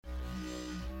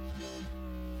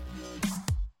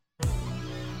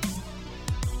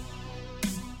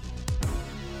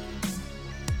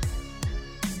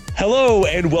Hello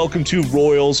and welcome to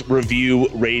Royals Review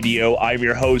Radio. I'm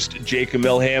your host, Jacob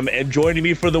Milham, and joining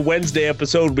me for the Wednesday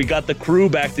episode, we got the crew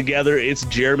back together. It's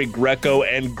Jeremy Greco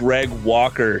and Greg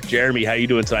Walker. Jeremy, how you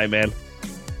doing tonight, man?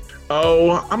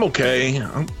 Oh, I'm okay.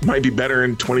 I might be better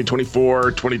in 2024,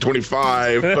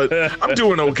 2025, but I'm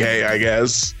doing okay, I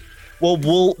guess. Well,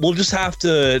 we'll just have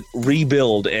to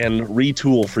rebuild and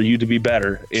retool for you to be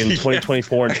better in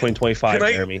 2024 and 2025,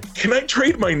 Jeremy. Can I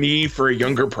trade my knee for a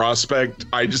younger prospect?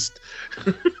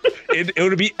 It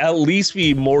would be at least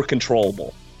be more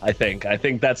controllable. I think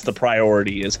that's the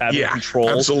priority, is having control.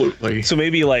 Absolutely. So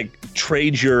maybe like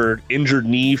trade your injured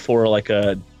knee for like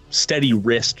a steady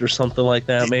wrist or something like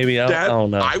that. Maybe I don't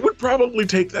know. I would probably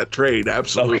take that trade.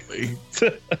 Absolutely.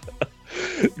 Okay.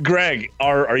 Greg,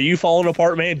 are you falling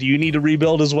apart, man? Do you need to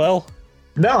rebuild as well?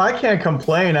 No, I can't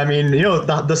complain. I mean,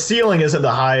 the ceiling isn't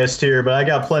the highest here, but I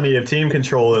got plenty of team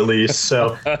control at least,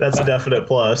 so that's a definite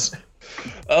plus.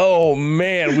 Oh,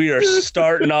 man, we are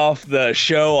starting off the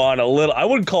show on a little, I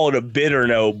wouldn't call it a bitter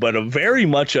note, but a very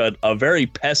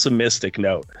pessimistic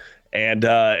note. And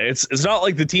it's not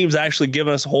like the team's actually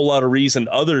given us a whole lot of reason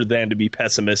other than to be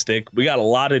pessimistic. We got a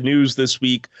lot of news this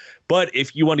week, but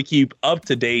if you want to keep up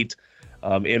to date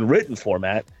in written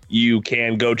format, you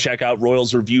can go check out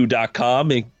royalsreview.com,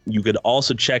 and you could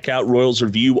also check out Royals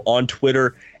Review on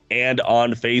Twitter and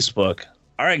on Facebook.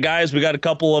 All right, guys, we got a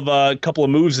couple of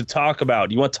moves to talk about.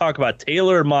 You want to talk about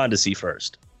Taylor or Mondesi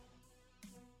first?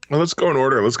 Well, let's go in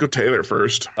order. Let's go Taylor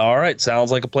first. All right,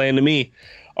 sounds like a plan to me.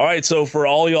 All right, so for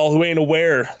all y'all who ain't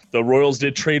aware, the Royals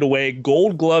did trade away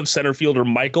Gold Glove center fielder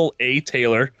Michael A.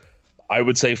 Taylor. I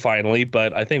would say finally,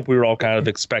 but I think we were all kind of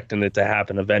expecting it to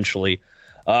happen eventually.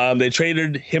 They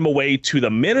traded him away to the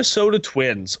Minnesota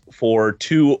Twins for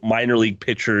two minor league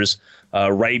pitchers,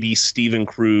 righty Steven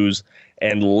Cruz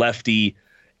and lefty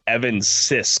Evan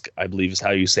Sisk, I believe is how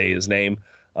you say his name.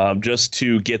 Just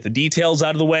to get the details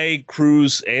out of the way,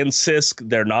 Cruz and Sisk,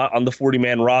 they're not on the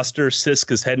 40-man roster. Sisk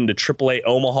is heading to AAA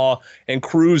Omaha, and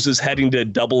Cruz is heading to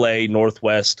AA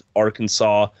Northwest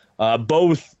Arkansas.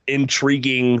 Both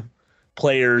intriguing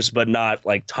players, but not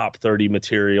like top 30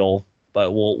 material.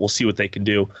 But we'll see what they can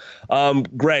do.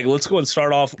 Greg, let's go and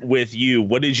start off with you.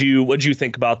 What did you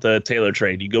think about the Taylor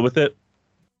trade? You go with it?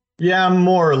 Yeah, I'm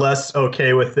more or less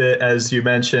okay with it. As you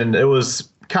mentioned, it was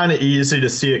kind of easy to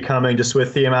see it coming just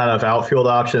with the amount of outfield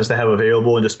options they have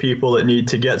available and just people that need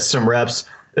to get some reps.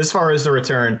 As far as the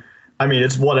return, I mean,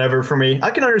 it's whatever for me.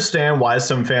 I can understand why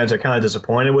some fans are kind of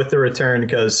disappointed with the return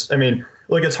because, I mean,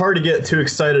 look, it's hard to get too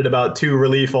excited about two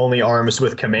relief-only arms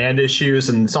with command issues,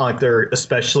 and it's not like they're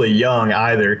especially young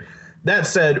either. That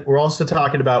said, we're also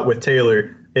talking about, with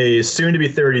Taylor, a soon-to-be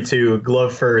 32,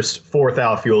 glove-first, fourth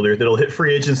outfielder that'll hit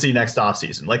free agency next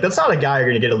offseason. Like, that's not a guy you're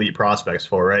going to get elite prospects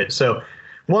for, right? So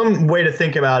one way to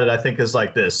think about it, I think, is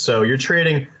like this. So you're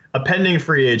trading a pending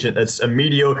free agent that's a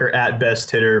mediocre at-best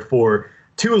hitter for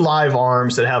two live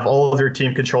arms that have all of their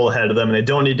team control ahead of them, and they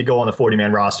don't need to go on the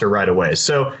 40-man roster right away.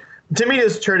 So to me,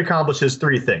 this trade accomplishes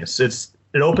three things.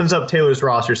 It opens up Taylor's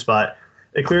roster spot.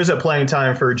 It clears up playing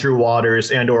time for Drew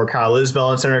Waters and or Kyle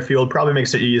Isbell in center field. Probably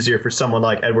makes it easier for someone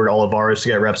like Edward Olivares to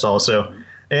get reps also.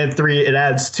 And three, it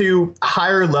adds two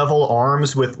higher-level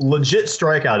arms with legit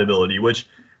strikeout ability, which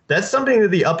that's something that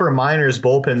the upper minors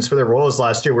bullpens for the Royals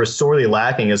last year were sorely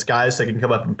lacking, as guys that can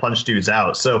come up and punch dudes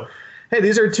out. So, hey,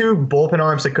 these are two bullpen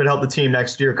arms that could help the team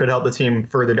next year, could help the team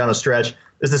further down the stretch.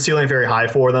 Is the ceiling very high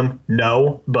for them?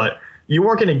 No, but you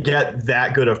weren't going to get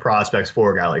that good of prospects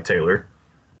for a guy like Taylor.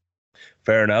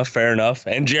 Fair enough.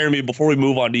 And Jeremy, before we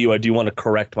move on to you, I do want to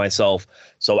correct myself.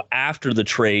 So after the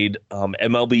trade,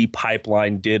 MLB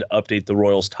Pipeline did update the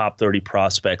Royals' top 30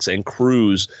 prospects, and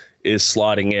Cruz is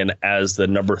slotting in as the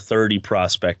number 30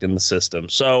 prospect in the system.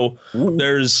 So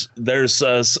there's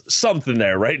something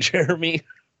there, right, Jeremy?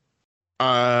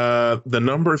 The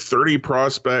number 30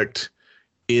 prospect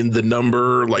in the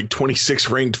number 26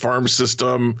 ranked farm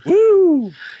system.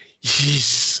 Woo!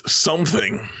 He's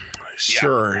something.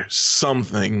 Sure,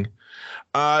 something.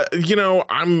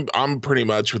 I'm pretty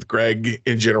much with Greg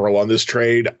in general on this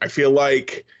trade. I feel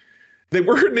like they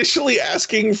were initially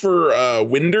asking for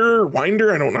Winder. I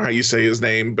don't know how you say his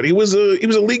name, but he was a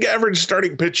league average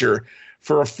starting pitcher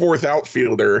for a fourth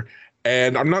outfielder,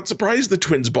 and I'm not surprised the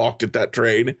Twins balked at that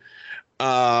trade.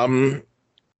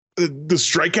 The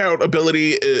strikeout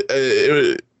ability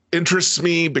interests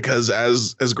me because,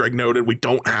 as Greg noted, we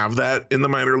don't have that in the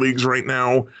minor leagues right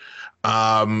now.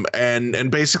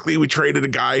 And basically we traded a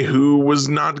guy who was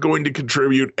not going to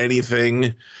contribute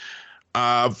anything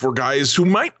for guys who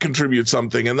might contribute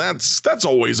something, and that's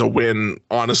always a win,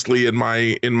 honestly, in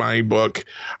my book.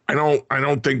 I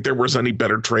don't think there was any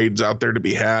better trades out there to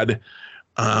be had.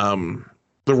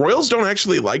 The Royals don't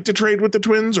actually like to trade with the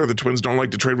Twins, or the Twins don't like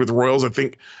to trade with the Royals. I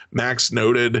think Max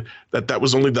noted that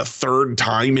was only the third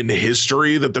time in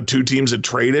history that the two teams had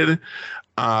traded.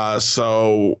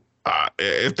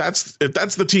 If that's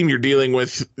the team you're dealing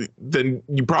with, then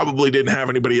you probably didn't have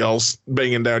anybody else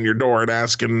banging down your door and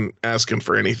asking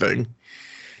for anything.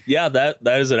 Yeah, that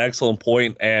is an excellent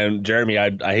point. And Jeremy,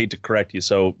 I hate to correct you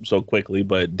so quickly,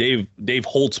 but Dave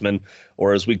Holtzman,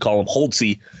 or as we call him,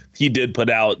 Holtzy, he did put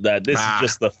out that this is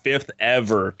just the fifth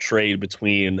ever trade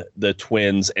between the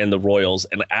Twins and the Royals.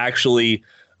 And actually,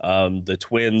 the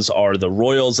Twins are the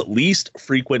Royals' least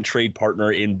frequent trade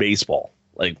partner in baseball,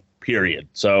 like, period.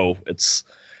 So it's,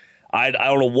 I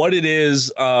don't know what it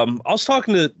is. I was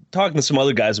talking to some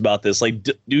other guys about this. Like,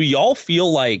 do y'all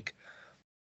feel like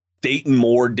Dayton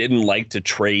Moore didn't like to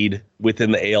trade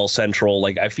within the AL Central?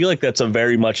 Like, I feel like that's a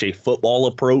very much a football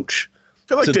approach. I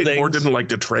feel like Dayton Moore didn't like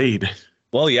to trade.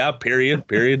 Well, yeah, period.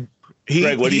 Greg,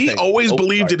 what do you think? Always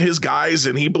believed in his guys,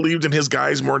 and he believed in his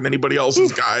guys more than anybody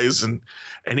else's guys, and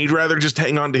he'd rather just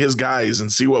hang on to his guys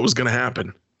and see what was going to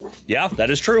happen. Yeah, that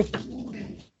is true.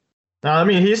 I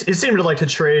mean, he seemed to like to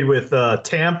trade with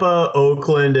Tampa,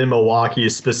 Oakland, and Milwaukee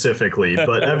specifically,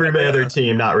 but every other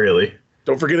team, not really.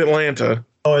 Don't forget Atlanta.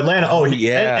 Oh, Atlanta. Oh,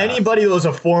 yeah. Anybody that was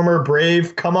a former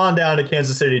Brave, come on down to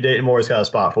Kansas City. Dayton Moore's got a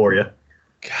spot for you.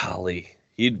 Golly.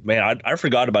 I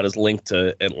forgot about his link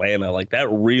to Atlanta. Like, that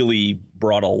really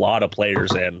brought a lot of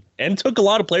players in and took a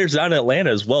lot of players down to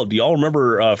Atlanta as well. Do y'all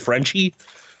remember Frenchie?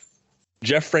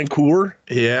 Jeff Francoeur?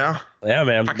 Yeah. Yeah,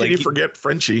 man. How can you forget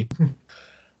Frenchie?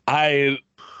 I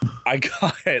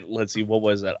got, let's see, what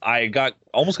was that? I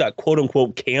almost got quote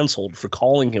unquote canceled for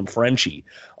calling him Frenchie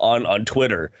on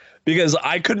Twitter because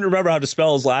I couldn't remember how to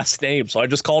spell his last name. So I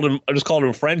just called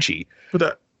him Frenchie.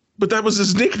 But that was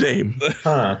his nickname.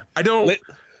 Huh.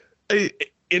 It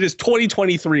is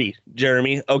 2023,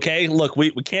 Jeremy. Okay, look,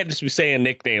 we can't just be saying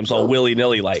nicknames all willy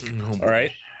nilly like. All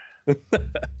right.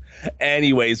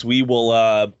 Anyways, we will.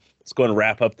 Let's go and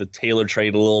wrap up the Taylor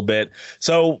trade a little bit.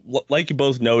 So, like you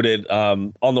both noted,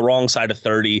 on the wrong side of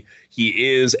 30,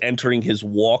 he is entering his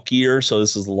walk year. So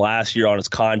this is the last year on his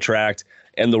contract.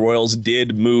 And the Royals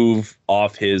did move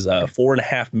off his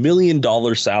 $4.5 million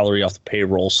salary off the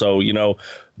payroll. So, you know,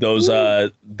 those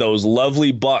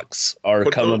lovely bucks are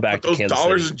coming back to Kansas City. Those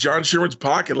dollars in John Sherman's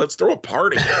pocket. Let's throw a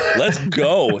party. Let's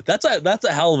go. That's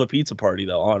a hell of a pizza party,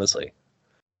 though, honestly.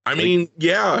 I mean,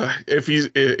 yeah, if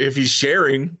he's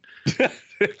sharing.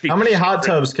 How many hot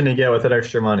tubs can he get with that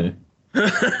extra money?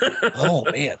 Oh,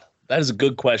 man, that is a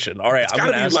good question. All right, I'm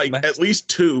going to ask like at least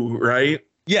 2, right?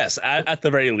 Yes, at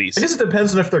the very least. I guess it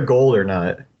depends on if they're gold or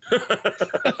not.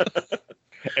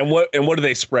 And what do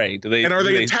they spray? Are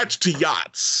they attached to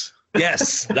yachts?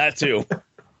 Yes, that too.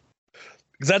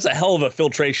 Because that's a hell of a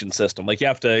filtration system. Like you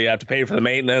have to pay for the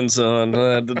maintenance and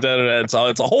it's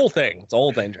a whole thing. It's a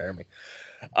whole thing, Jeremy.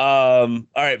 All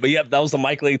right, but yep, that was the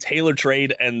Michael A. Taylor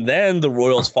trade, and then the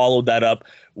Royals followed that up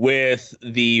with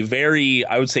the very,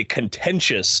 I would say,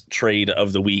 contentious trade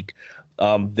of the week.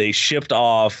 They shipped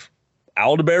off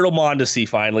Alberto Mondesi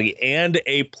finally, and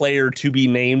a player to be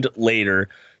named later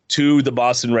to the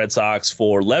Boston Red Sox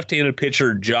for left-handed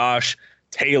pitcher Josh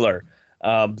Taylor.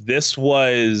 I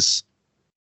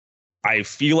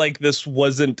feel like this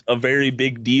wasn't a very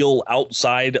big deal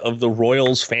outside of the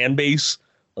Royals fan base.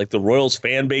 Like the Royals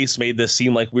fan base made this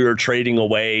seem like we were trading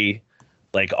away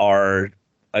like our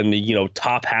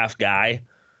top half guy,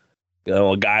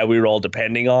 a guy we were all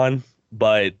depending on.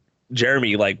 But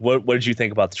Jeremy, like what did you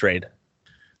think about the trade?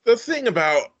 The thing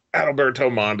about Alberto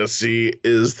Mondesi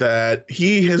is that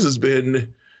he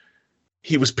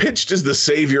was pitched as the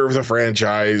savior of the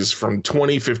franchise from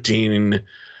 2015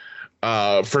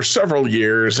 for several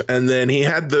years, and then he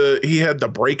had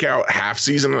the breakout half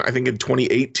season, I think in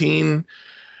 2018.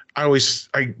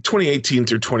 2018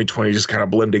 through 2020 just kind of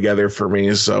blend together for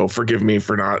me, so forgive me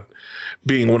for not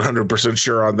being 100%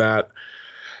 sure on that.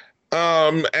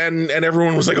 And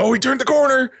everyone was like, "Oh, he turned the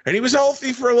corner and he was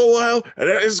healthy for a little while, and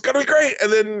it's gonna be great."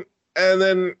 And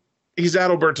then he's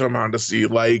Alberto Mondesi.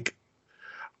 Like,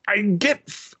 I get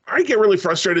really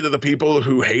frustrated at the people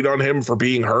who hate on him for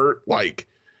being hurt. Like,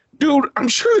 dude, I'm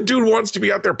sure the dude wants to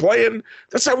be out there playing.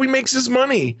 That's how he makes his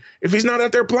money. If he's not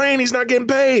out there playing, he's not getting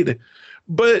paid.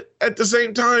 But at the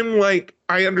same time, like,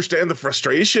 I understand the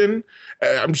frustration.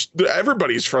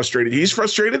 Everybody's frustrated. He's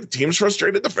frustrated. The team's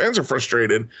frustrated. The fans are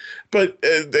frustrated. But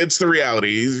it's the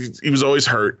reality. He was always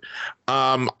hurt.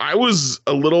 I was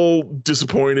a little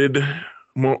disappointed,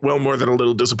 more than a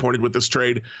little disappointed with this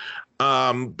trade,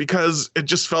 because it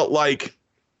just felt like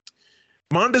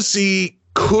Mondesi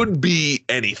could be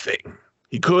anything.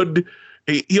 He could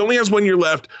He only has 1 year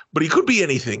left, but he could be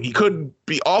anything. He could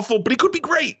be awful, but he could be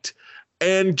great.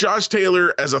 And Josh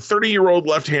Taylor, as a 30-year-old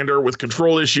left-hander with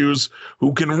control issues,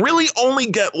 who can really only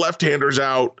get left-handers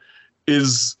out,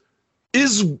 is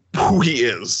who he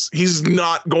is. He's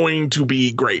not going to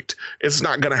be great. It's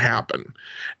not going to happen.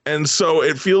 And so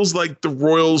it feels like the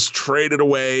Royals traded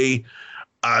away,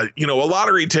 a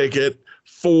lottery ticket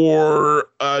for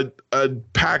a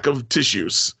pack of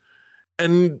tissues.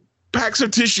 And packs of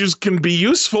tissues can be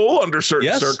useful under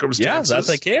certain circumstances. Yeah, that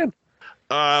they can.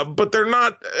 But they're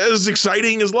not as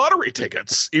exciting as lottery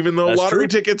tickets, even though lottery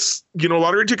tickets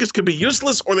can be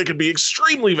useless or they can be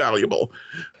extremely valuable.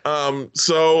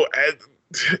 So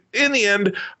in the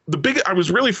end, I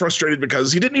was really frustrated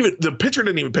because the pitcher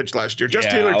didn't even pitch last year. Josh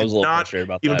Taylor did not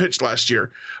even pitch last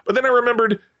year. But then I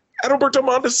remembered Adalberto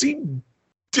Mondesi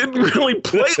didn't really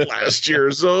play last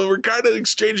year. So we're kind of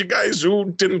exchanging guys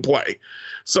who didn't play.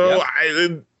 So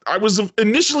I was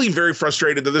initially very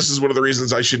frustrated that this is one of the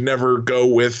reasons I should never go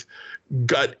with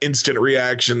gut instant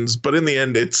reactions. But in the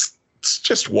end, it's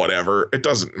just whatever. It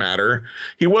doesn't matter.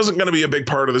 He wasn't going to be a big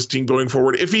part of this team going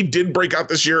forward. If he did break out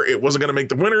this year, it wasn't going to make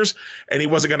the winners, and he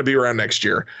wasn't going to be around next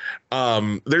year.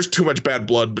 There's too much bad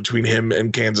blood between him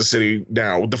and Kansas City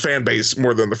now, the fan base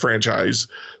more than the franchise.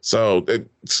 So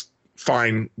it's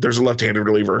fine. There's a left-handed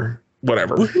reliever.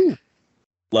 Whatever. Woo-hoo.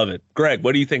 Love it. Greg,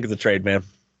 what do you think of the trade, man?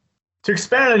 To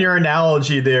expand on your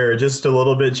analogy there just a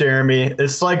little bit, Jeremy,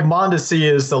 it's like Mondesi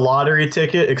is the lottery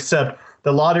ticket, except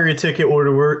the lottery ticket will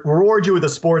reward you with a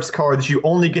sports car that you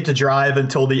only get to drive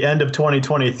until the end of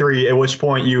 2023, at which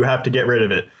point you have to get rid of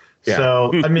it. Yeah.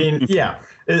 So, I mean,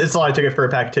 it's a lottery ticket for a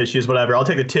pack of tissues, whatever. I'll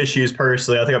take the tissues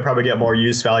personally. I think I'll probably get more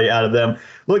use value out of them.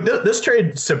 Look, this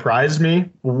trade surprised me.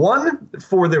 One,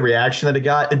 for the reaction that it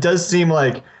got. It does seem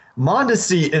like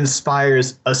Mondesi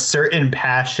inspires a certain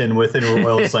passion within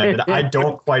Royals land that I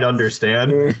don't quite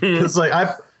understand. Because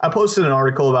I posted an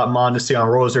article about Mondesi on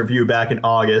Royals Review back in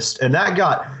August, and that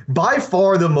got by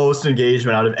far the most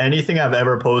engagement out of anything I've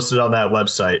ever posted on that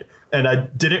website. And I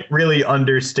didn't really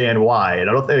understand why, and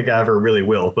I don't think I ever really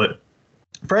will. But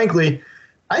frankly,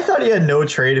 I thought he had no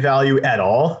trade value at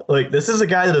all. Like, this is a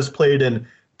guy that has played in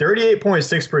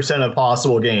 38.6% of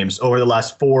possible games over the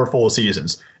last 4 full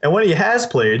seasons. And when he has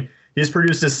played, he's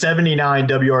produced a 79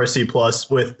 WRC plus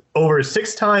with over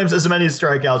 6 times as many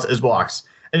strikeouts as walks.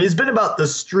 And he's been about the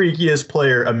streakiest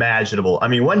player imaginable. I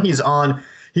mean, when he's on,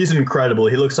 he's incredible.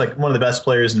 He looks like one of the best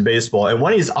players in baseball. And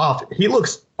when he's off, he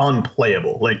looks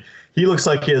unplayable. Like, he looks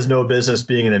like he has no business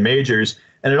being in the majors.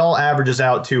 And it all averages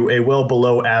out to a well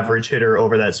below average hitter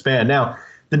over that span. Now,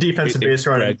 the defensive base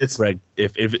running. Greg,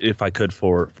 if I could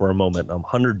for a moment,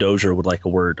 Hunter Dozier would like a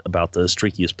word about the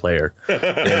streakiest player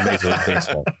in Major League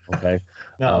Baseball. Okay.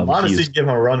 No, honestly, give him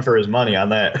a run for his money on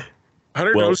that.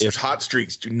 Hunter Dozier's hot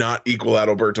streaks do not equal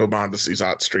Adalberto Mondesi's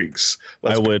hot streaks.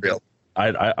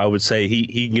 I would say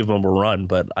he can give him a run,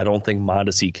 but I don't think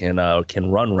Mondesi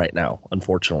can run right now,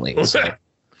 unfortunately. So.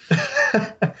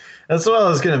 That's what I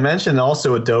was going to mention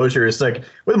also with Dozier. It's like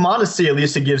with Mondesi, at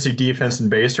least it gives you defense and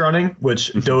base running,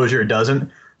 which Dozier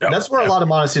doesn't. Yep. That's where a lot of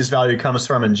Mondesi's value comes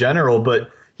from in general, but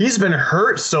he's been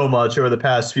hurt so much over the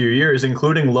past few years,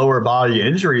 including lower body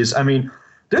injuries. I mean,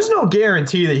 there's no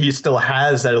guarantee that he still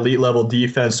has that elite level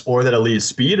defense or that elite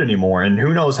speed anymore. And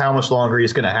who knows how much longer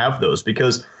he's going to have those,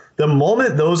 because the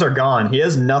moment those are gone, he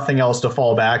has nothing else to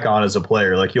fall back on as a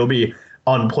player. Like, he'll be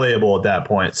unplayable at that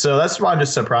point. So that's why I'm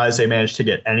just surprised they managed to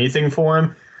get anything for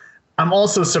him. I'm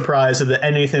also surprised that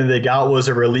anything they got was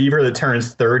a reliever that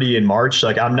turns 30 in March.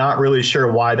 Like, I'm not really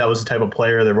sure why that was the type of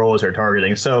player the Royals are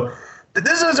targeting. So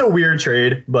this is a weird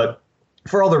trade, but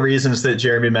for all the reasons that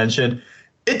Jeremy mentioned,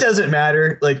 it doesn't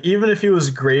matter. Like, even if he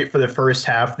was great for the first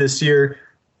half this year,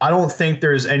 I don't think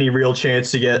there's any real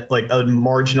chance to get like a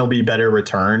marginally better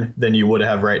return than you would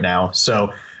have right now.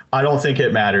 So I don't think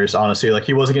it matters, honestly. Like,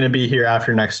 he wasn't going to be here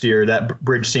after next year. That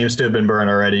bridge seems to have been burned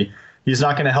already. He's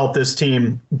not going to help this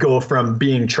team go from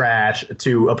being trash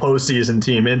to a postseason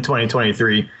team in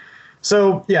 2023.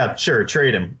 So, yeah, sure,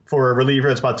 trade him for a reliever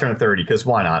that's about to turn 30, because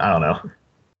why not? I don't know.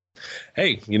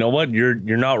 Hey, you know what? You're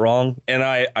not wrong. And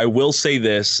I will say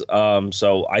this.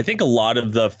 So I think a lot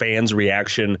of the fans'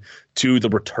 reaction to the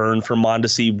return from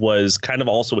Mondesi was kind of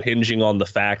also hinging on the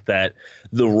fact that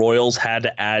the Royals had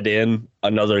to add in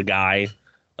another guy.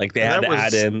 Like, they had to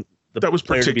add in. That was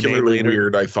particularly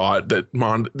weird. I thought that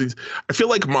I feel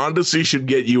like Mondesi should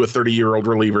get you a 30-year-old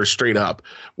reliever straight up.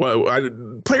 Well,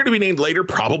 player to be named later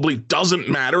probably doesn't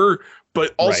matter,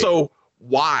 but also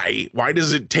why? Why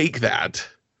does it take that?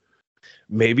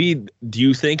 Maybe, do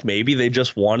you think maybe they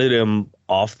just wanted him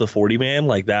off the 40-man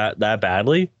like that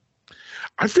badly?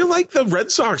 I feel like the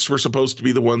Red Sox were supposed to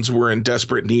be the ones who were in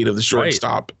desperate need of the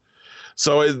shortstop. Right.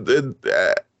 So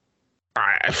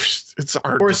it's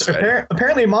hard to say.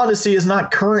 Apparently, Mondesi is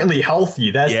not currently healthy.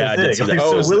 That's the thing.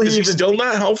 Is he still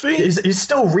not healthy? He's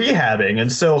still rehabbing.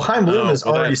 And so Chaim Bloom has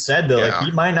already said that like,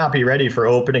 he might not be ready for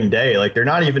opening day. Like they're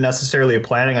not even necessarily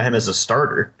planning on him as a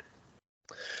starter.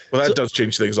 Well, that does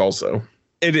change things also.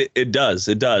 It does.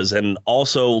 And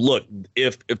also, look,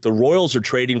 if the Royals are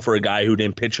trading for a guy who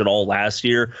didn't pitch at all last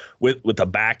year with a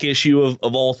back issue of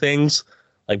all things,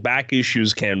 like back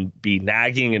issues can be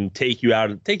nagging and take you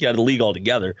out of the league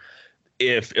altogether.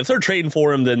 If they're trading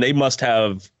for him, then they must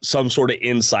have some sort of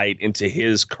insight into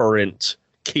his current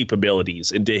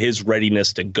capabilities, into his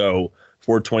readiness to go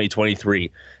for 2023.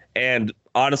 And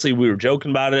honestly, we were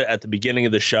joking about it at the beginning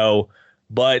of the show,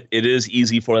 but it is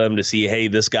easy for them to see, hey,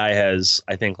 this guy has,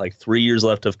 I think, like 3 years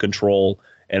left of control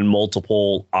and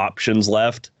multiple options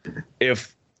left.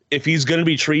 If he's going to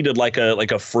be treated like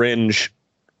a fringe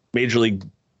major league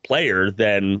player,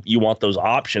 then you want those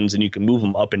options and you can move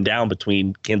them up and down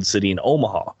between Kansas City and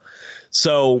Omaha.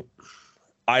 So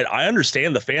I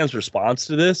understand the fans' response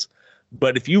to this,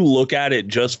 but if you look at it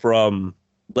just from,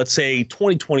 let's say,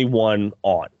 2021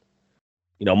 on,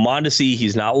 Mondesi,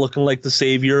 he's not looking like the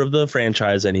savior of the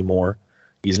franchise anymore.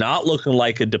 He's not looking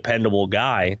like a dependable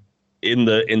guy in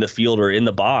the field or in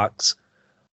the box.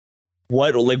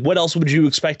 What else would you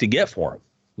expect to get for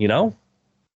him?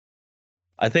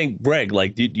 I think, Greg,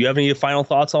 do you have any final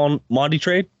thoughts on Monty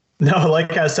trade? No,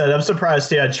 like I said, I'm surprised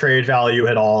he had trade value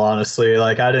at all, honestly.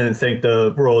 Like, I didn't think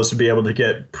the Royals would be able to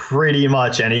get pretty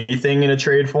much anything in a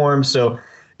trade for him. So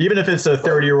even if it's a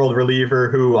 30-year-old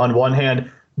reliever who, on one hand,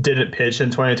 didn't pitch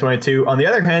in 2022, on the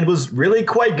other hand, was really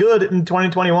quite good in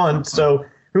 2021. So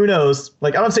who knows?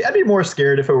 Like, I would say I'd be more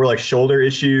scared if it were like shoulder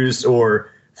issues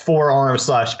or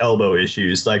forearm/elbow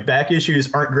issues. Like, back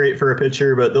issues aren't great for a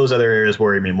pitcher, but those other areas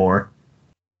worry me more.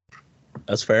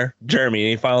 That's fair. Jeremy,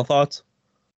 any final thoughts?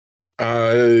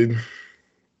 Not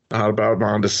about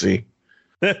Mondesi.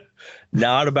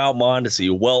 Not about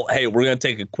Mondesi. Well, hey, we're going to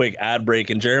take a quick ad break.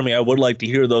 And Jeremy, I would like to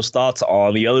hear those thoughts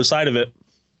on the other side of it.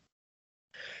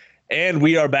 And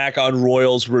we are back on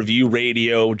Royals Review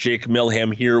Radio. Jake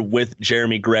Milham here with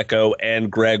Jeremy Greco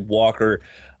and Greg Walker.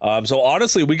 So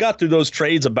honestly, we got through those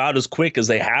trades about as quick as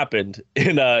they happened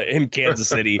in Kansas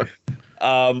City.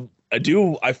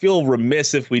 I feel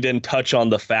remiss if we didn't touch on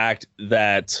the fact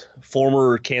that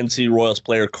former Kansas City Royals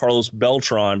player Carlos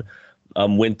Beltran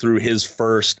went through his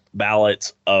first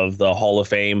ballot of the Hall of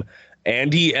Fame,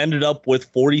 and he ended up with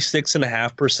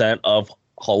 46.5% of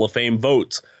Hall of Fame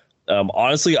votes.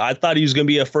 Honestly, I thought he was going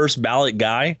to be a first ballot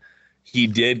guy. He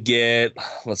did get,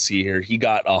 let's see here, he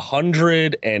got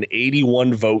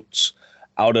 181 votes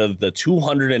out of the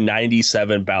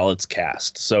 297 ballots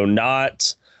cast. So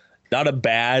not a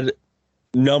bad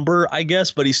number, I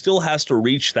guess, but he still has to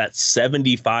reach that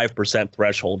 75%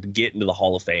 threshold to get into the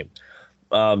Hall of Fame.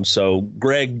 So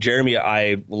Greg, Jeremy,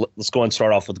 let's go and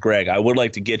start off with Greg. I would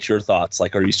like to get your thoughts.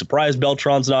 Like, are you surprised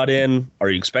Beltran's not in? Are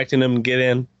you expecting him to get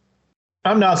in?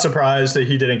 I'm not surprised that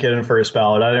he didn't get in first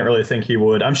ballot. I didn't really think he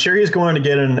would. I'm sure he's going to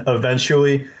get in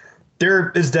eventually.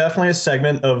 There is definitely a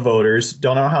segment of voters,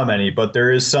 don't know how many, but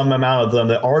there is some amount of them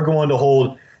that are going to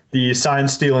hold the sign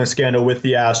stealing scandal with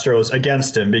the Astros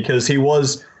against him, because he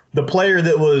was the player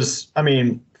that was, I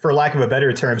mean, for lack of a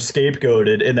better term,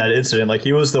 scapegoated in that incident. Like,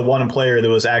 he was the one player that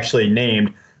was actually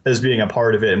named as being a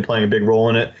part of it and playing a big role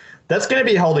in it. That's going to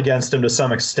be held against him to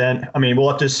some extent. I mean, we'll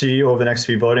have to see over the next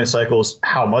few voting cycles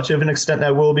how much of an extent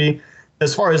that will be.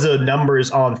 As far as the numbers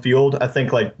on field, I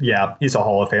think, he's a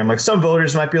Hall of Fame. Like, some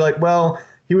voters might be like, well,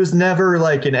 he was never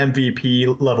like an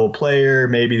MVP level player.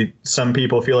 Maybe some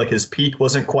people feel like his peak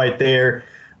wasn't quite there.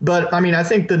 But I mean, I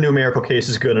think the numerical case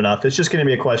is good enough. It's just going to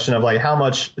be a question of how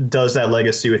much does that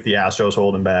legacy with the Astros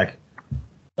hold him back?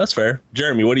 That's fair.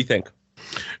 Jeremy, what do you think?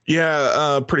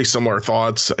 Yeah, pretty similar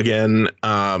thoughts. Again,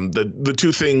 the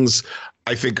two things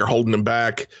I think are holding him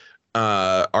back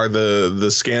are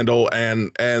the scandal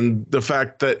and the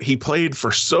fact that he played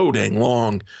for so dang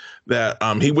long that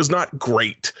he was not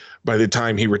great by the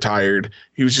time he retired.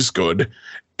 He was just good.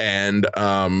 And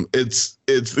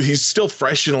he's still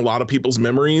fresh in a lot of people's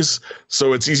memories.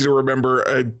 So it's easy to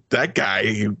remember that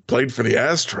guy who played for the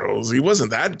Astros. He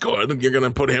wasn't that good. You're going to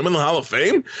put him in the Hall of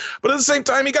Fame. But at the same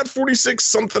time, he got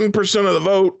 46-something% of the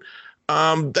vote.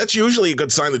 That's usually a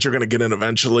good sign that you're going to get in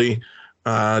eventually.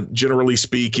 Generally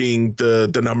speaking,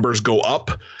 the numbers go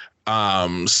up.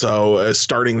 So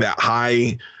starting that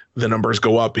high, the numbers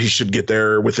go up. He should get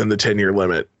there within the 10-year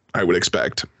limit, I would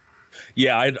expect.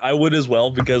 Yeah, I would as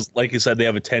well, because like you said, they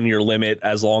have a 10-year limit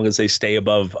as long as they stay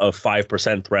above a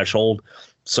 5% threshold.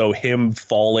 So him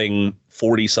falling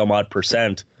 40 some odd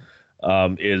percent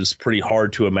is pretty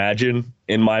hard to imagine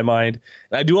in my mind.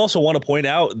 And I do also want to point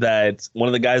out that one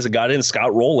of the guys that got in,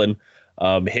 Scott Rowland,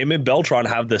 him and Beltran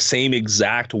have the same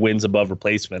exact wins above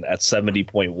replacement at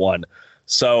 70.1.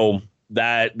 So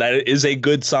that is a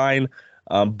good sign.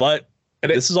 But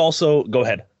this is also, go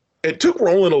ahead. It took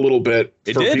Rowland a little bit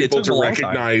for people to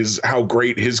recognize how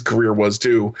great his career was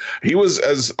too. He was,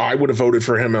 as I would have voted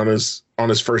for him on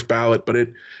his first ballot, but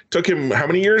it took him, how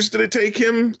many years did it take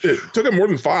him? It took him more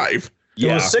than 5.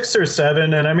 Yeah. It was 6 or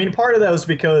 7. And I mean, part of that was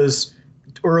because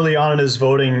early on in his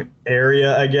voting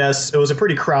area, I guess, it was a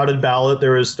pretty crowded ballot.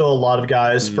 There was still a lot of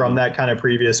guys from that kind of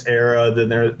previous era. Then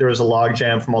there was a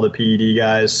logjam from all the PED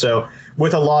guys. So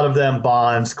with a lot of them,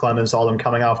 Bonds, Clemens, all them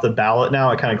coming off the ballot now,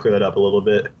 it kind of cleared it up a little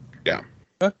bit. Yeah.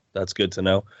 That's good to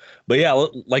know. But yeah,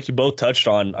 like you both touched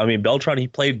on, I mean, Beltran, he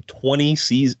played 20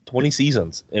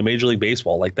 seasons in Major League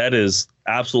Baseball. Like, that is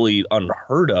absolutely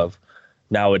unheard of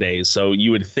nowadays. So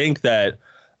you would think that,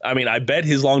 I mean, I bet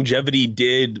his longevity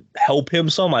did help him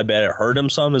some. I bet it hurt him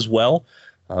some as well.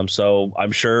 So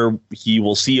I'm sure he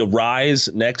will see a rise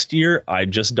next year. I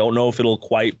just don't know if it'll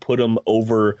quite put him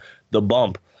over the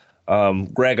bump.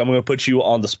 Greg, I'm going to put you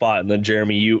on the spot, and then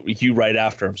Jeremy, you right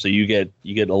after him, so you get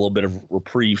a little bit of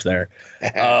reprieve there.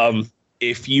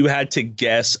 If you had to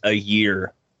guess a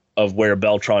year of where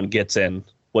Beltran gets in,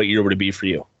 what year would it be for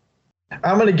you?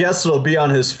 I'm going to guess it'll be on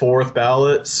his 4th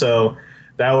ballot, so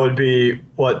that would be,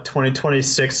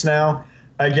 2026 now?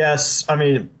 I guess, I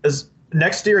mean,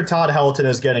 next year Todd Helton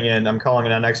is getting in. I'm calling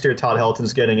it out. Next year Todd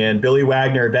Helton's getting in. Billy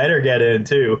Wagner better get in,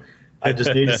 too. I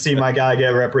just need to see my guy get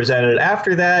represented.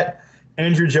 After that,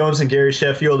 Andrew Jones and Gary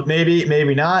Sheffield,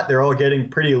 maybe not. They're all getting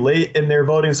pretty late in their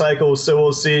voting cycles, so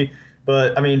we'll see.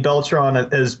 But, I mean, Beltran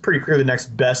is pretty clear the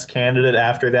next best candidate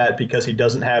after that because he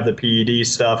doesn't have the PED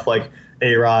stuff like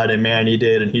A-Rod and Manny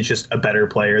did, and he's just a better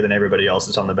player than everybody else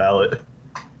that's on the ballot.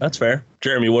 That's fair.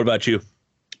 Jeremy, what about you?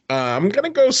 I'm going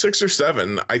to go 6 or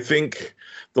 7. I think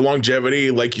the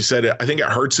longevity, like you said, I think it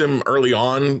hurts him early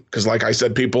on because, like I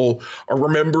said, people are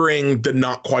remembering the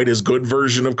not quite as good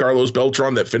version of Carlos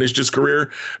Beltran that finished his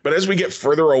career. But as we get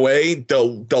further away,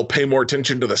 they'll pay more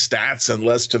attention to the stats and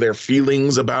less to their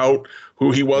feelings about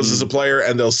who he was as a player,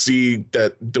 and they'll see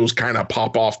that those kind of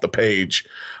pop off the page,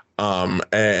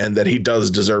 and that he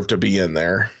does deserve to be in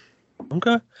there.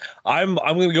 Okay, I'm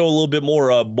going to go a little bit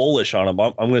more bullish on him.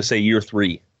 I'm going to say year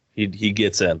 3. He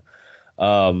gets in.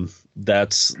 Look,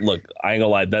 I ain't gonna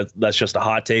lie, that's just a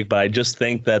hot take, but I just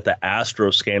think that the Astro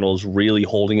scandal is really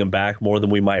holding him back more than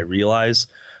we might realize.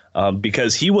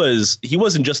 Because he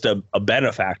wasn't just a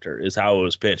benefactor, is how it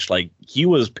was pitched. Like, he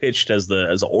was pitched as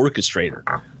the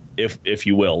orchestrator, if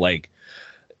you will. Like,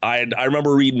 I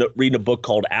remember reading a book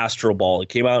called Astro Ball. It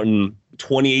came out in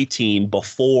 2018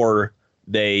 before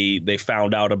they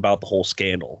found out about the whole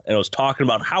scandal, and it was talking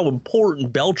about how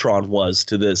important Beltran was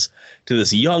to this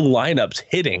young lineup's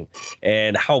hitting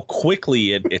and how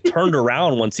quickly it turned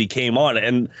around once he came on.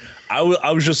 And I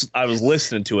was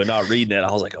listening to it, not reading it.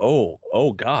 I was like,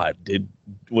 oh God,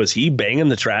 was he banging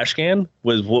the trash can?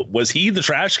 Was he the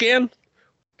trash can?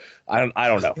 I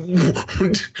don't know.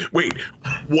 Wait,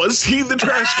 was he the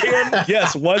trash can?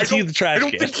 Yes, was he the trash can?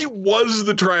 I don't think he was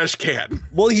the trash can.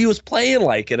 Well, he was playing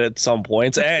like it at some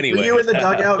points. Anyway, were you in the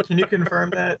dugout? Can you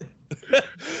confirm that?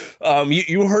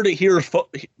 You heard it here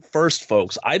first,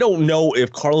 folks. I don't know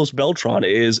if Carlos Beltran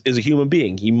is a human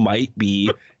being. He might be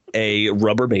a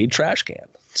Rubbermaid trash can.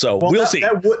 So we'll see.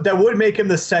 That would make him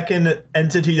the second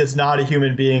entity that's not a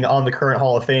human being on the current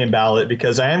Hall of Fame ballot,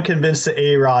 because I am convinced that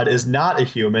A-Rod is not a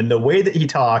human. The way that he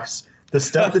talks, the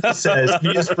stuff that he says, he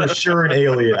is for sure an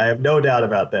alien. I have no doubt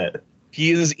about that.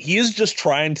 He is just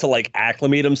trying to like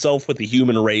acclimate himself with the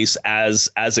human race as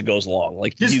it goes along.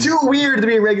 Like, he's too weird to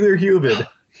be a regular human.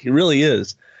 He really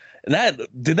is. And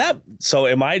so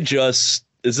am I just,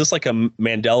 is this like a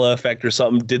Mandela effect or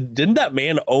something? Didn't that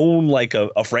man own like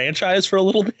a franchise for a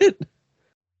little bit?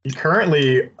 He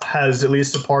currently has at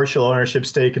least a partial ownership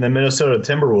stake in the Minnesota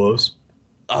Timberwolves.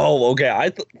 Oh,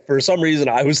 okay. For some reason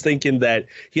I was thinking that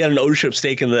he had an ownership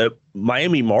stake in the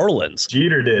Miami Marlins.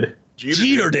 Jeter did.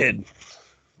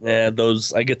 Yeah,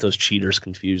 I get those cheaters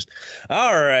confused.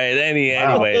 All right.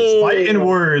 Anyways, fighting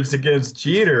words against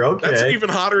Jeter. Okay, that's an even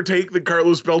hotter take than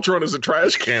Carlos Beltran as a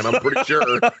trash can. I'm pretty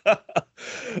sure.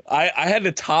 I had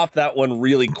to top that one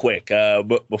really quick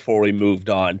before we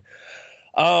moved on.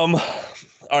 All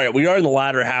right, we are in the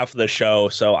latter half of the show,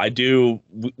 so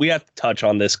we have to touch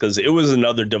on this because it was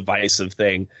another divisive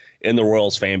thing in the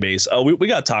Royals fan base. We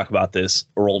got to talk about this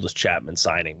Aroldis Chapman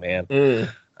signing, man.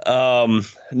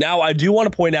 Now, I do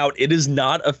want to point out it is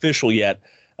not official yet.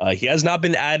 He has not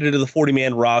been added to the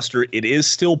 40-man roster. It is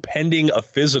still pending a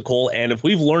physical, and if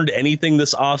we've learned anything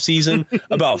this offseason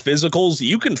about physicals,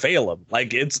 you can fail them.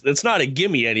 Like it's not a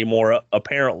gimme anymore,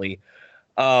 apparently.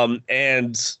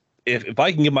 And if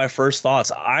I can give my first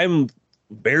thoughts, I'm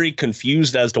very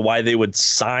confused as to why they would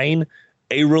sign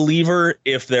a reliever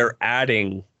if they're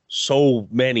adding so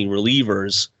many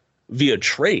relievers via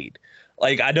trade.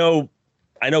 Like I know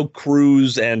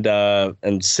Cruz and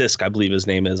Sisk, I believe his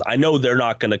name is. I know they're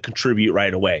not going to contribute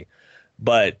right away,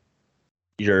 but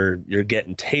you're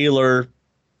getting Taylor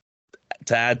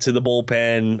to add to the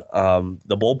bullpen.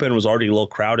 The bullpen was already a little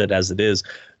crowded as it is.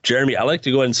 Jeremy, I'd like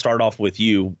to go ahead and start off with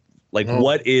you. Like,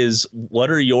 what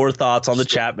are your thoughts on the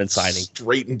Chapman signing?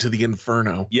 Straight into the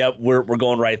inferno. Yep, we're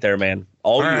going right there, man.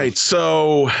 All right,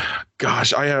 so,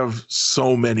 gosh, I have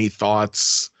so many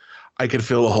thoughts. I could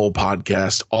fill a whole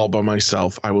podcast all by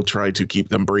myself. I will try to keep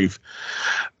them brief.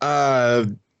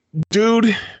 Dude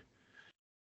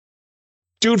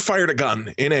fired a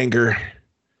gun in anger.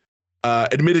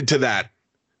 Admitted to that.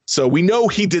 So we know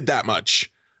he did that much.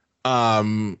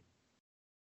 It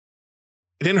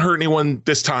didn't hurt anyone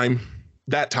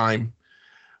that time,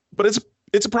 but it's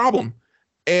a problem.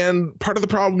 And part of the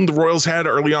problem the Royals had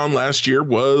early on last year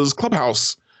was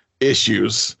clubhouse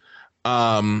issues.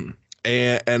 And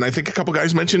I think a couple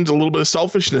guys mentioned a little bit of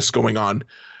selfishness going on.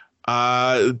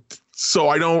 So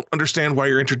I don't understand why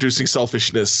you're introducing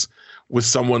selfishness with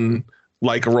someone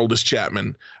like Aroldis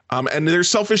Chapman. And there's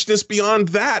selfishness beyond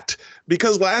that,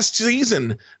 because last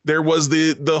season there was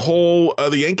the whole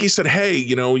the Yankees said, hey,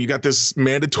 you got this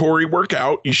mandatory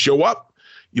workout. You show up,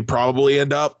 you probably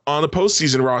end up on the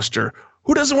postseason roster.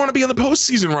 Who doesn't want to be on the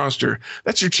postseason roster?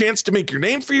 That's your chance to make your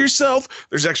name for yourself.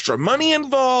 There's extra money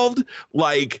involved.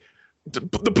 Like the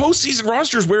postseason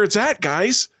roster is where it's at,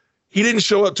 guys. He didn't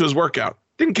show up to his workout.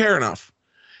 Didn't care enough.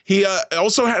 He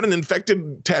also had an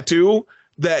infected tattoo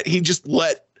that he just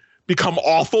let become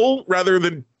awful rather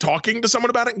than talking to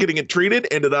someone about it and getting it treated.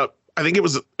 Ended up, I think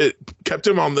it kept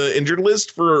him on the injured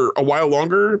list for a while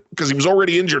longer because he was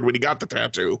already injured when he got the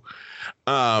tattoo.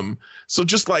 So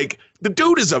just like the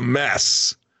dude is a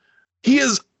mess. He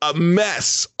is a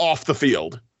mess off the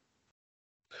field.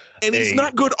 And he's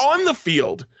not good on the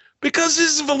field because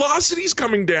his velocity's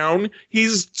coming down.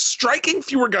 He's striking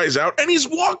fewer guys out and he's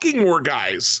walking more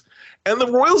guys. And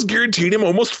the Royals guaranteed him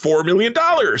almost $4 million.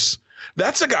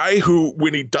 That's a guy who,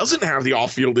 when he doesn't have the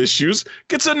off-field issues,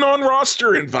 gets a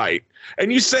non-roster invite.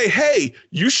 And you say, hey,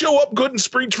 you show up good in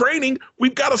spring training,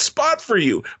 we've got a spot for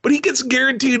you. But he gets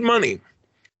guaranteed money.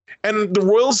 And the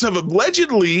Royals have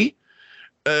allegedly,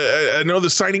 I know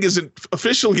the signing isn't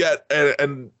official yet,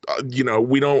 and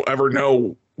we don't ever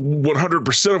know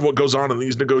 100% of what goes on in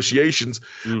these negotiations.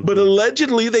 Mm-hmm. But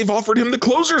allegedly, they've offered him the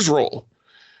closer's role.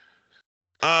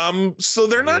 So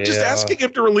they're not just asking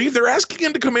him to relieve, they're asking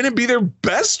him to come in and be their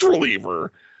best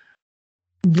reliever.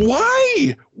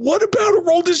 Why? What about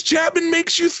Aroldis Chapman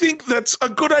makes you think that's a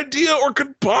good idea or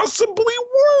could possibly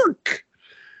work?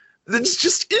 That's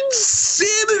just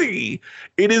insanity.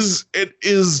 It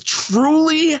is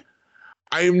truly,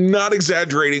 I am not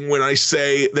exaggerating when I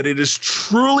say that it is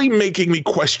truly making me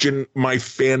question my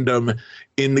fandom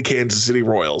in the Kansas City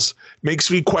Royals.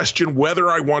 Makes me question whether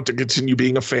I want to continue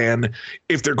being a fan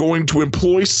if they're going to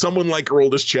employ someone like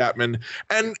Aroldis Chapman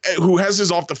and who has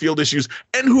his off the field issues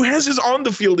and who has his on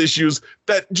the field issues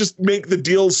that just make the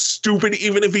deal stupid,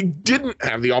 even if he didn't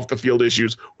have the off the field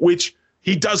issues, which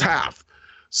he does have.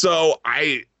 So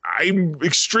I'm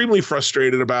extremely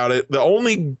frustrated about it. The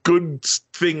only good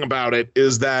thing about it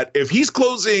is that if he's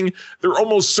closing, they're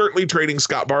almost certainly trading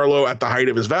Scott Barlow at the height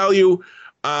of his value.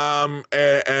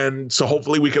 And so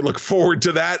hopefully we can look forward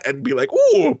to that and be like,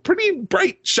 oh, pretty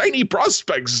bright, shiny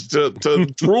prospects to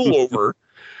drool over.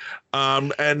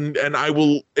 And I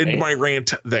will end my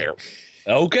rant there.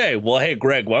 Okay. Well, hey,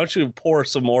 Greg, why don't you pour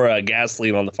some more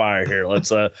gasoline on the fire here?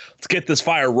 Let's get this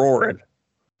fire roaring.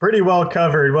 Pretty well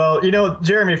covered. Well,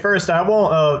 Jeremy, first, I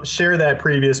won't share that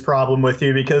previous problem with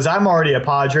you because I'm already a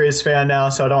Padres fan now,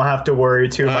 so I don't have to worry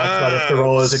too much about if the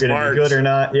Royals are going to be good or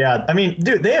not. Yeah, I mean,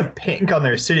 dude, they have pink on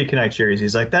their City Connect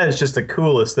jerseys. Like, that is just the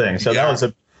coolest thing. So that was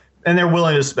and they're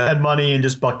willing to spend money and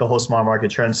just buck the whole small market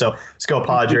trend. So let's go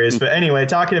Padres. But anyway,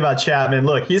 talking about Chapman,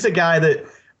 look, he's a guy that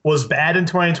was bad in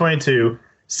 2022,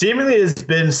 seemingly has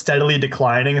been steadily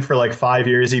declining for like 5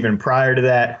 years, even prior to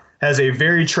that. Has a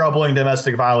very troubling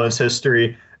domestic violence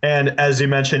history. And as you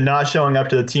mentioned, not showing up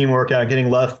to the team workout,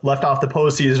 getting left off the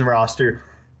postseason roster.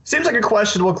 Seems like a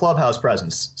questionable clubhouse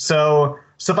presence. So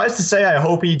suffice to say, I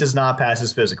hope he does not pass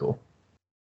his physical.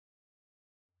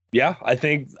 Yeah, I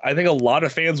think a lot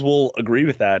of fans will agree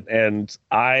with that. And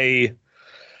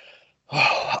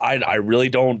I really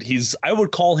don't. I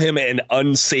would call him an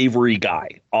unsavory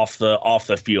guy off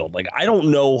the field. Like, I don't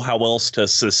know how else to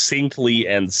succinctly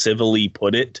and civilly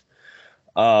put it.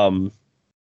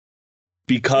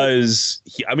 Because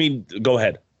go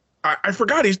ahead. I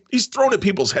forgot he's thrown at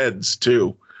people's heads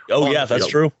too. Oh yeah, that's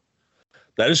true.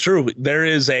 That is true.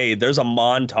 There's a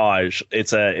montage.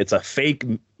 It's a fake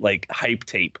like hype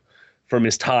tape from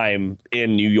his time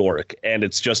in New York, and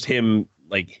it's just him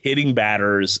like hitting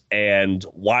batters and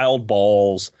wild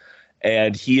balls.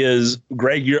 And he is,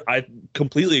 Greg, I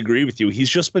completely agree with you. He's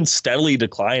just been steadily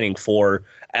declining for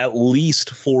at least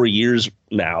 4 years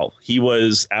now. He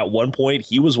was at one point,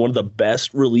 he was one of the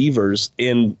best relievers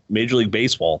in Major League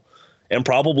Baseball and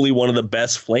probably one of the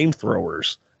best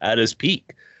flamethrowers at his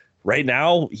peak. Right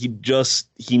now, he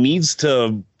needs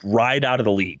to ride out of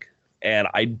the league. And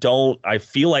I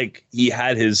feel like he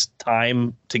had his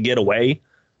time to get away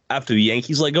after the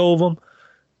Yankees let go of him.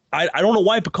 I don't know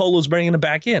why Piccolo's bringing him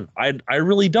back in. I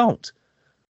really don't.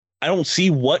 I don't see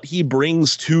what he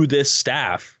brings to this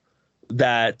staff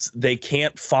that they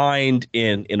can't find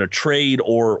in a trade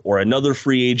or another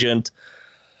free agent,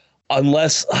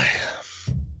 unless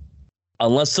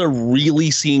they're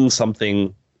really seeing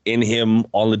something in him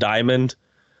on the diamond.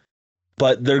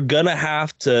 But they're gonna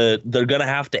have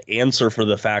to answer for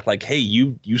the fact, like, hey,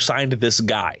 you signed this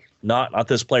guy, not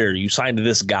this player. You signed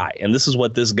this guy, and this is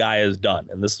what this guy has done,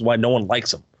 and this is why no one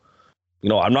likes him. You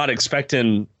know, I'm not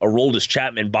expecting a Aroldis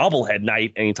Chapman bobblehead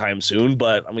night anytime soon,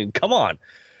 but I mean, come on,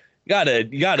 you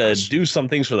gotta do some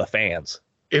things for the fans.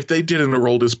 If they did an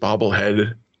Aroldis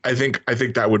bobblehead, I think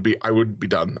I would be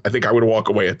done. I think I would walk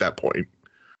away at that point.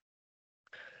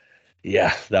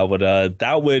 Yeah,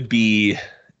 that would be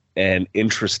an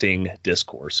interesting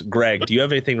discourse. Greg, do you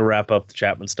have anything to wrap up the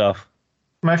Chapman stuff?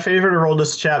 My favorite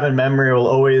Aroldis Chapman memory will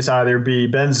always either be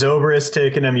Ben Zobrist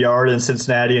taking him yard in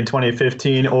Cincinnati in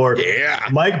 2015 or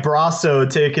Mike Brasso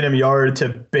taking him yard to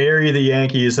bury the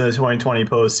Yankees in the 2020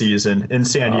 postseason in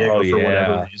San Diego for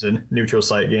whatever reason. Neutral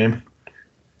site game.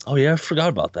 Oh, yeah, I forgot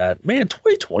about that. Man,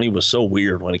 2020 was so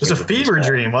weird when it was a fever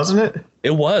dream, wasn't it?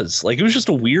 It was. Like, it was just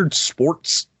a weird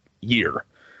sports year.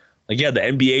 Like, you had the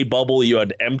NBA bubble, you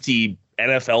had empty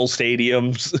NFL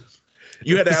stadiums.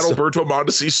 You had Adalberto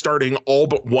Mondesi starting all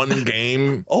but one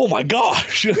game. Oh, my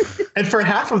gosh. And for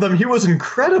half of them, he was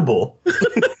incredible.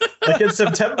 Like in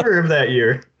September of that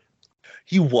year.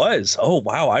 He was. Oh,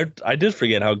 wow. I did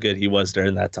forget how good he was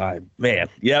during that time. Man.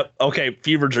 Yep. Okay.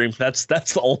 Fever dream. That's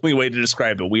the only way to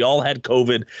describe it. We all had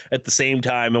COVID at the same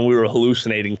time, and we were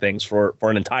hallucinating things for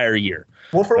an entire year.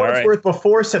 Well, for what it's worth,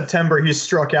 before September, he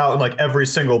struck out in like every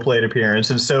single plate appearance.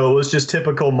 And so it was just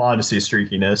typical Mondesi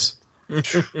streakiness.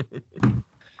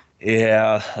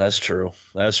 Yeah, that's true.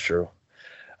 That's true.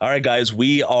 All right, guys,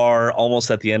 we are almost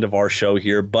at the end of our show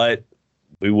here, but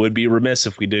we would be remiss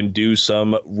if we didn't do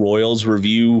some Royals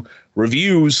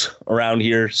reviews around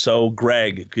here. So,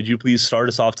 Greg, could you please start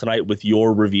us off tonight with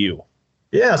your review?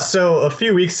 Yeah, so a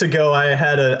few weeks ago, I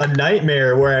had a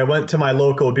nightmare where I went to my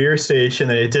local beer station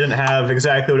and it didn't have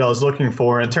exactly what I was looking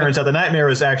for. And it turns out the nightmare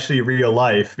was actually real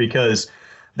life because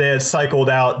they had cycled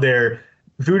out their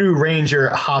Voodoo Ranger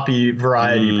Hoppy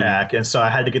variety pack. And so I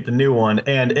had to get the new one.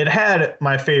 And it had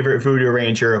my favorite Voodoo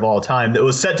Ranger of all time that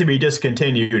was set to be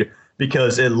discontinued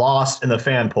because it lost in the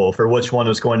fan poll for which one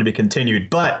was going to be continued.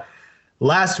 But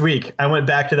last week, I went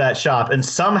back to that shop, and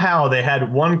somehow they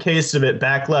had one case of it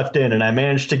back left in, and I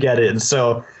managed to get it. And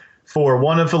so for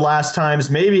one of the last times,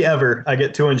 maybe ever, I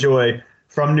get to enjoy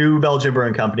from New Belgium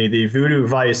Brewing Company, the Voodoo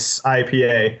Vice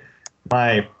IPA,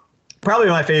 probably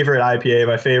my favorite IPA,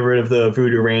 my favorite of the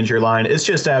Voodoo Ranger line. It's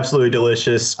just absolutely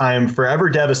delicious. I am forever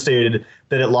devastated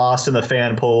that it lost in the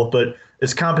fan poll, but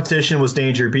its competition was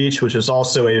Danger Beach, which is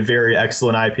also a very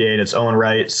excellent IPA in its own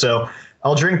right. So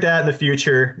I'll drink that in the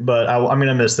future, but I'm going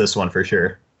to miss this one for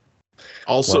sure.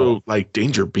 Also, like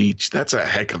Danger Beach, that's a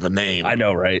heck of a name. I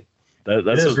know, right? That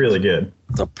is really good.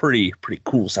 It's a pretty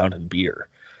cool sounding beer.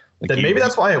 Like maybe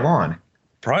that's why it won.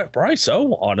 Probably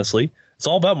so, honestly. It's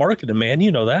all about marketing, man.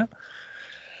 You know that.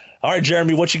 All right,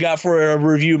 Jeremy, what you got for a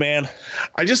review, man?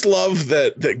 I just love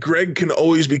that Greg can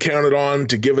always be counted on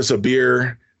to give us a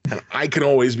beer, and I can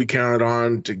always be counted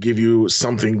on to give you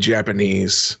something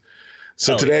Japanese.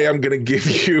 So today I'm going to give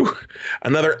you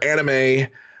another anime,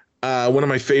 one of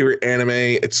my favorite anime.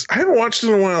 I haven't watched it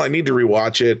in a while. I need to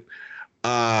rewatch it.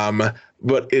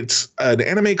 But it's an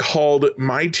anime called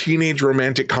My Teenage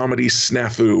Romantic Comedy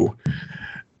Snafu.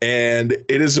 And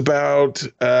it is about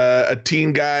a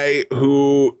teen guy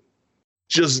who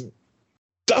just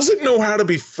doesn't know how to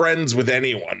be friends with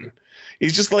anyone.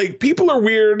 He's just like, people are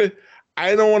weird.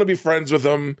 I don't want to be friends with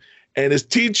them. And his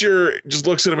teacher just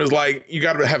looks at him as like, you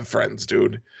got to have friends,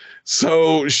 dude.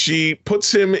 So she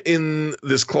puts him in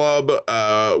this club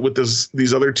with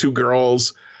these other two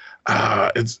girls.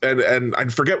 And I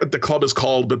forget what the club is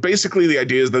called, but basically the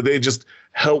idea is that they just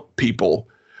help people.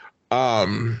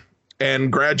 And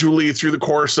gradually through the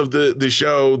course of the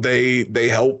show, they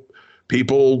help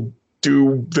people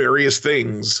do various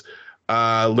things,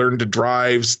 learn to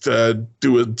drive, to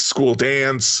do a school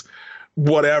dance,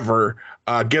 whatever,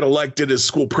 get elected as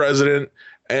school president.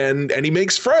 And he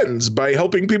makes friends by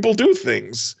helping people do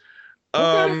things.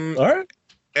 Okay. All right.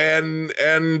 And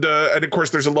of course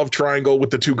there's a love triangle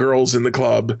with the two girls in the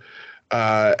club.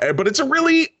 But it's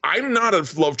I'm not a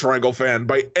love triangle fan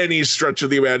by any stretch of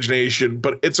the imagination,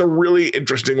 but it's a really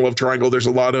interesting love triangle. There's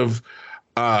a lot of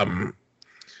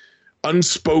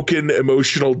unspoken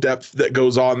emotional depth that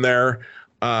goes on there.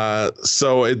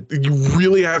 So you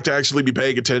really have to actually be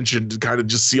paying attention to kind of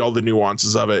just see all the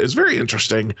nuances of it. It's very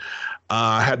interesting.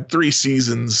 Had 3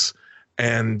 seasons,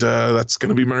 and that's going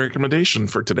to be my recommendation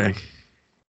for today.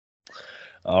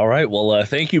 All right. Well,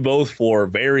 thank you both for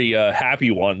very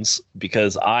happy ones,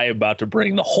 because I am about to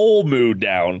bring the whole mood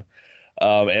down,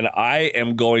 and I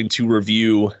am going to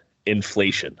review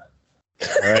Inflation.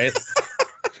 All right.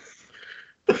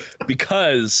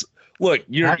 Because look,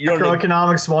 you're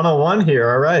macroeconomics 101 here.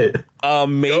 All right.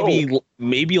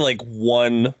 Maybe like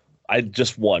one.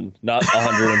 Just one, not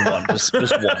 101, just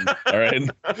one. All right.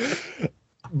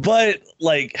 But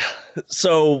like,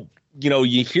 so,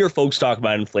 you hear folks talk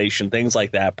about inflation, things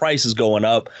like that, prices going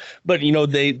up, but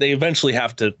they eventually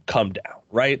have to come down,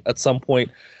 right? At some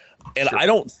point. And sure. I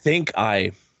don't think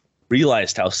I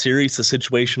realized how serious the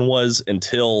situation was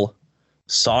until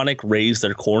Sonic raised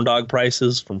their corn dog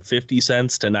prices from 50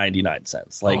 cents to 99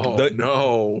 cents. Like,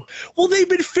 no. Well, they've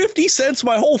been 50 cents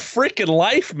my whole freaking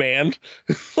life, man.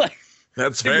 Like,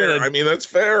 that's fair. That's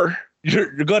fair. You're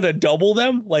going to double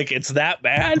them? Like, it's that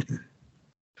bad?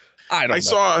 I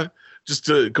saw, just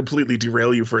to completely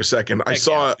derail you for a second, I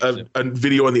saw a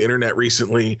video on the internet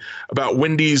recently about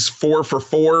Wendy's 4 for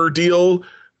 $4 deal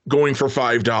going for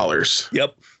 $5.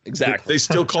 Yep, exactly. They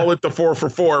still call it the 4 for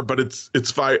 $4, but it's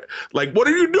 $5. Like, what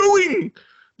are you doing?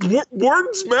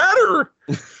 Words matter.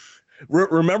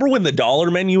 Remember when the dollar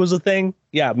menu was a thing?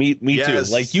 Yeah, me yes.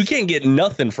 too. Like, you can't get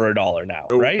nothing for $1 now,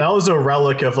 right? That was a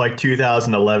relic of like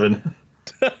 2011.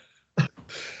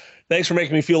 Thanks for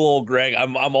making me feel old, Greg.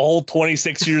 I'm a whole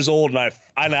 26 years old, and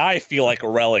I feel like a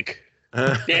relic.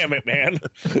 Damn it, man.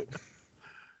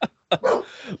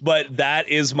 But that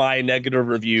is my negative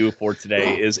review for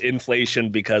today, is Inflation,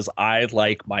 because I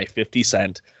like my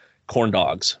 50-cent corn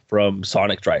dogs from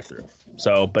Sonic drive-thru.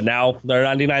 So, but now they're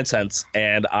 99 cents,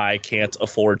 and I can't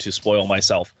afford to spoil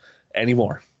myself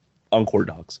anymore on corn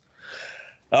dogs.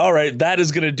 All right, that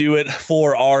is going to do it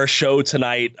for our show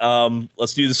tonight.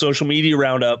 Let's do the social media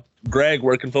roundup. Greg,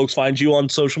 where can folks find you on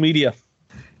social media?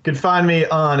 You can find me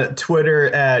on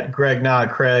Twitter at Greg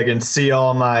Not Craig and see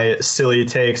all my silly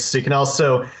takes. You can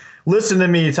also listen to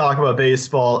me talk about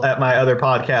baseball at my other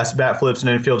podcast, Bat Flips and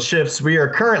Infield Shifts. We are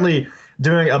currently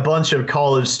doing a bunch of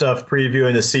college stuff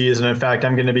previewing the season. In fact,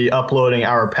 I'm going to be uploading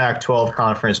our Pac-12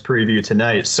 conference preview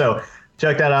tonight. So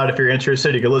check that out if you're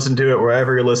interested. You can listen to it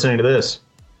wherever you're listening to this.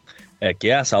 Heck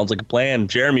yeah, sounds like a plan.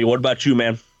 Jeremy, what about you,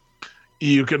 man?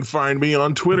 You can find me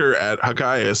on Twitter at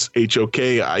Hokius,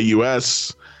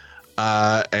 Hokius.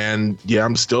 And yeah,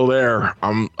 I'm still there.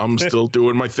 I'm still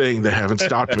doing my thing. They haven't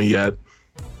stopped me yet.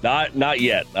 Not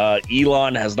yet.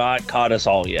 Elon has not caught us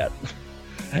all yet.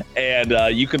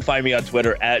 And you can find me on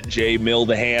Twitter at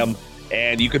jmilltheham.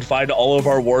 And you can find all of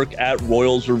our work at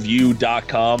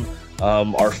royalsreview.com.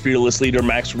 Our fearless leader,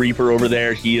 Max Reaper, over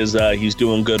there, he's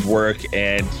doing good work,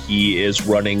 and he is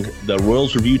running the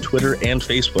Royals Review Twitter and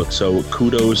Facebook. So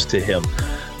kudos to him.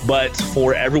 But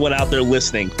for everyone out there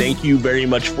listening, thank you very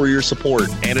much for your support.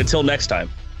 And until next time,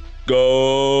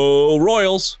 go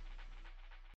Royals.